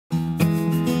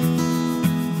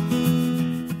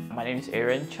is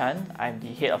Aaron Chan. I'm the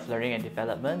Head of Learning and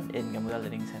Development in Gamuda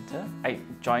Learning Center. I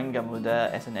joined Gamuda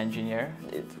as an engineer.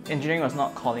 Engineering was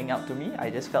not calling out to me.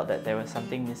 I just felt that there was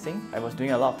something missing. I was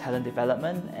doing a lot of talent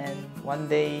development, and one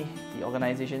day the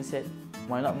organization said,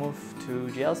 why not move to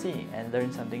GLC and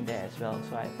learn something there as well?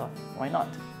 So I thought, why not?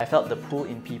 I felt the pull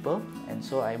in people, and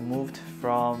so I moved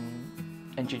from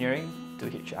engineering to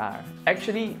HR.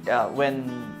 Actually, when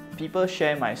people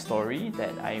share my story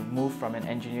that I moved from an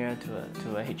engineer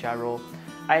to a HR role,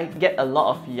 I get a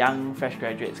lot of young fresh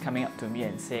graduates coming up to me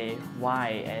and say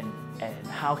why and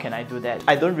how can I do that.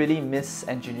 I don't really miss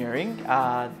engineering.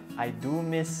 I do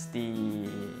miss the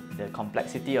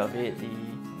complexity of it, the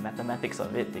mathematics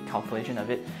of it, the calculation of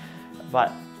it,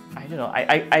 but I don't know,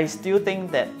 I still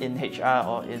think that in HR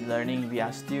or in learning we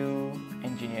are still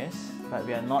engineers, but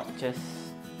we are not just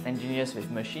engineers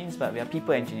with machines, but we are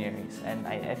people engineering, and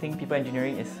I think people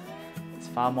engineering is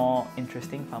far more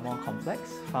interesting, far more complex,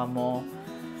 far more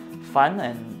fun,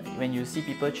 and when you see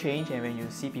people change and when you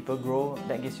see people grow,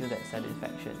 that gives you that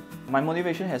satisfaction. My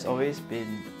motivation has always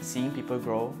been seeing people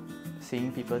grow,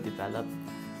 seeing people develop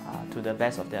to the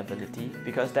best of their ability,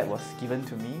 because that was given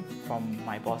to me from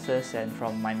my bosses and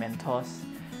from my mentors.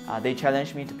 They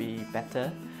challenged me to be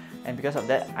better, and because of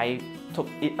that I took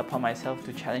it upon myself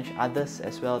to challenge others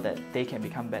as well, that they can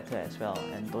become better as well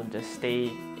and don't just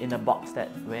stay in a box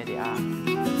where they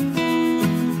are.